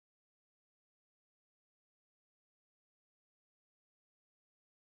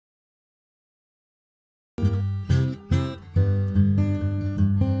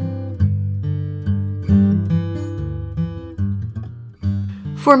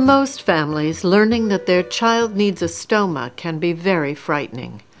For most families, learning that their child needs a stoma can be very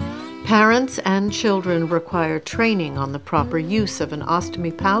frightening. Parents and children require training on the proper use of an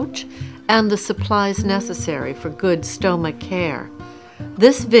ostomy pouch and the supplies necessary for good stoma care.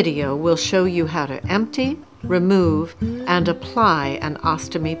 This video will show you how to empty, remove, and apply an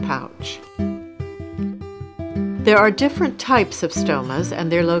ostomy pouch. There are different types of stomas,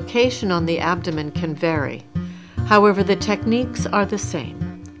 and their location on the abdomen can vary. However, the techniques are the same.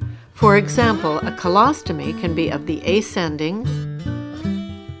 For example, a colostomy can be of the ascending,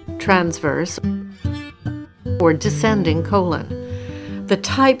 transverse, or descending colon. The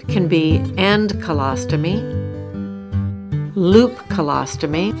type can be end colostomy, loop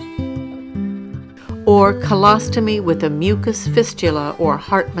colostomy, or colostomy with a mucus fistula or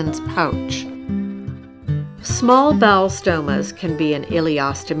Hartmann's pouch. Small bowel stomas can be an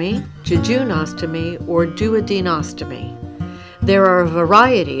ileostomy, jejunostomy, or duodenostomy. There are a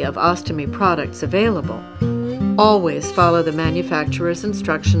variety of ostomy products available. Always follow the manufacturer's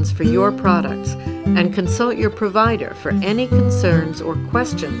instructions for your products and consult your provider for any concerns or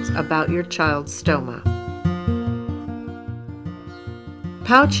questions about your child's stoma.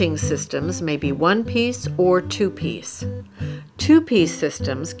 Pouching systems may be one-piece or two-piece. Two-piece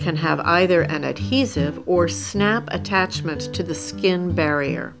systems can have either an adhesive or snap attachment to the skin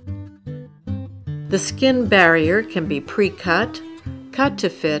barrier. The skin barrier can be pre-cut, cut to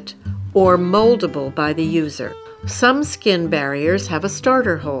fit, or moldable by the user. Some skin barriers have a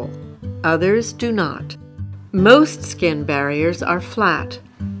starter hole, others do not. Most skin barriers are flat,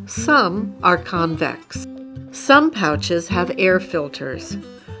 some are convex. Some pouches have air filters.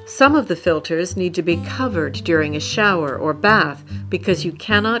 Some of the filters need to be covered during a shower or bath because you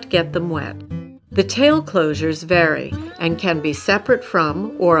cannot get them wet. The tail closures vary and can be separate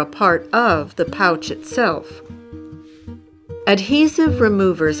from or a part of the pouch itself. Adhesive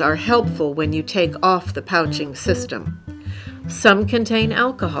removers are helpful when you take off the pouching system. Some contain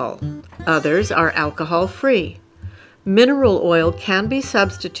alcohol, others are alcohol-free. Mineral oil can be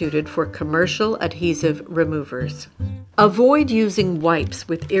substituted for commercial adhesive removers. Avoid using wipes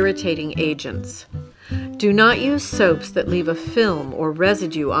with irritating agents. Do not use soaps that leave a film or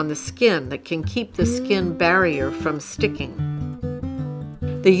residue on the skin that can keep the skin barrier from sticking.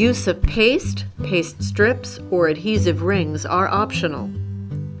 The use of paste, paste strips, or adhesive rings are optional.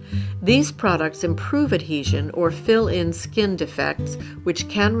 These products improve adhesion or fill in skin defects, which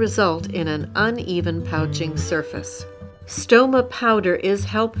can result in an uneven pouching surface. Stoma powder is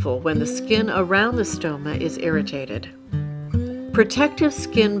helpful when the skin around the stoma is irritated. Protective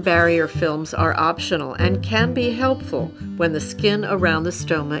skin barrier films are optional and can be helpful when the skin around the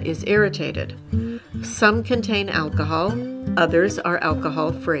stoma is irritated. Some contain alcohol, others are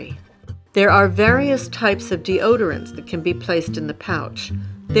alcohol-free. There are various types of deodorants that can be placed in the pouch.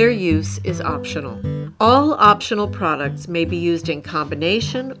 Their use is optional. All optional products may be used in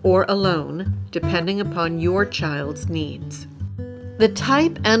combination or alone, depending upon your child's needs. The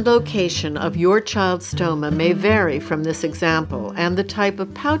type and location of your child's stoma may vary from this example, and the type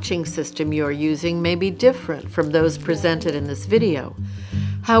of pouching system you are using may be different from those presented in this video.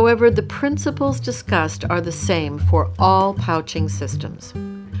 However, the principles discussed are the same for all pouching systems.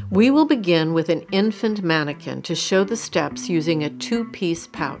 We will begin with an infant manikin to show the steps using a two-piece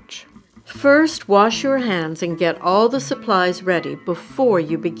pouch. First, wash your hands and get all the supplies ready before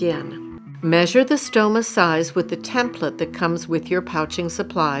you begin. Measure the stoma size with the template that comes with your pouching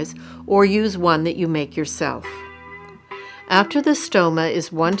supplies, or use one that you make yourself. After the stoma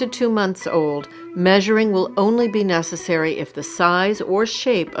is 1 to 2 months old, measuring will only be necessary if the size or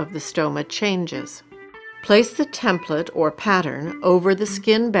shape of the stoma changes. Place the template or pattern over the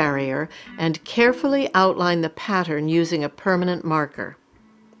skin barrier and carefully outline the pattern using a permanent marker.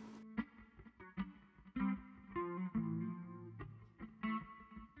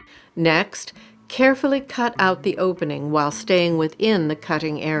 Next, carefully cut out the opening while staying within the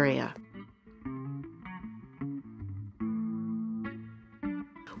cutting area.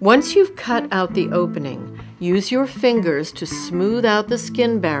 Once you've cut out the opening, use your fingers to smooth out the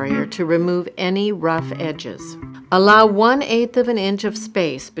skin barrier to remove any rough edges. Allow 1/8 of an inch of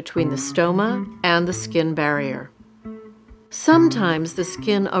space between the stoma and the skin barrier. Sometimes the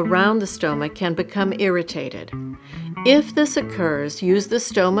skin around the stoma can become irritated. If this occurs, use the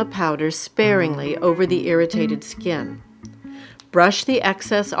stoma powder sparingly over the irritated skin. Brush the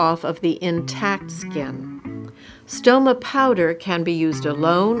excess off of the intact skin. Stoma powder can be used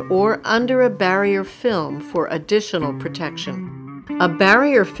alone or under a barrier film for additional protection. A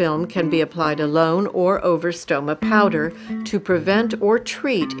barrier film can be applied alone or over stoma powder to prevent or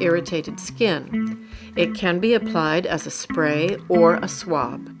treat irritated skin. It can be applied as a spray or a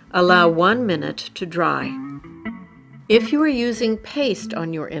swab. Allow 1 minute to dry. If you are using paste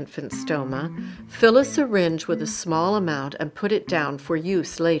on your infant's stoma, fill a syringe with a small amount and put it down for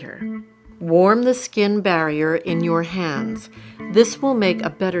use later. Warm the skin barrier in your hands. This will make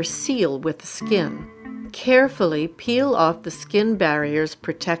a better seal with the skin. Carefully peel off the skin barrier's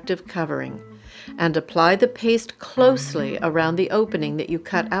protective covering and apply the paste closely around the opening that you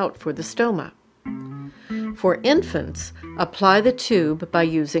cut out for the stoma. For infants, apply the tube by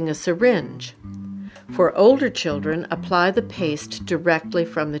using a syringe. For older children, apply the paste directly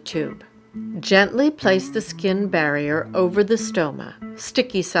from the tube. Gently place the skin barrier over the stoma,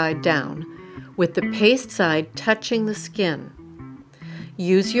 sticky side down, with the paste side touching the skin.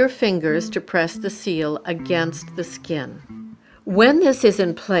 Use your fingers to press the seal against the skin. When this is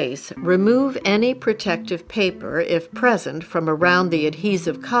in place, remove any protective paper, if present, from around the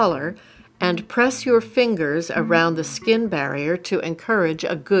adhesive collar and press your fingers around the skin barrier to encourage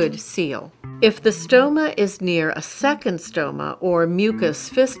a good seal. If the stoma is near a second stoma or mucous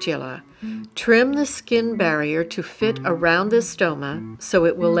fistula, trim the skin barrier to fit around the stoma so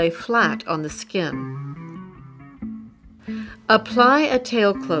it will lay flat on the skin. Apply a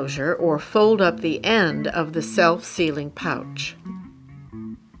tail closure or fold up the end of the self-sealing pouch.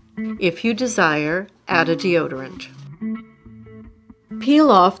 If you desire, add a deodorant. Peel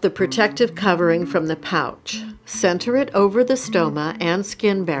off the protective covering from the pouch. Center it over the stoma and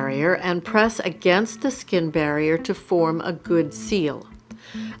skin barrier and press against the skin barrier to form a good seal.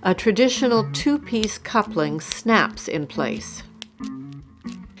 A traditional two-piece coupling snaps in place.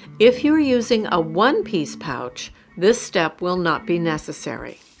 If you're using a one-piece pouch, this step will not be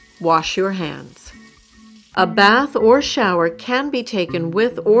necessary. Wash your hands. A bath or shower can be taken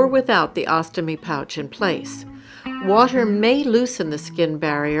with or without the ostomy pouch in place. Water may loosen the skin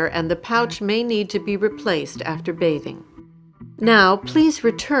barrier and the pouch may need to be replaced after bathing. Now, please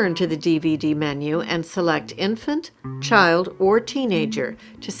return to the DVD menu and select Infant, Child, or Teenager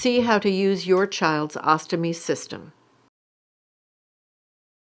to see how to use your child's ostomy system.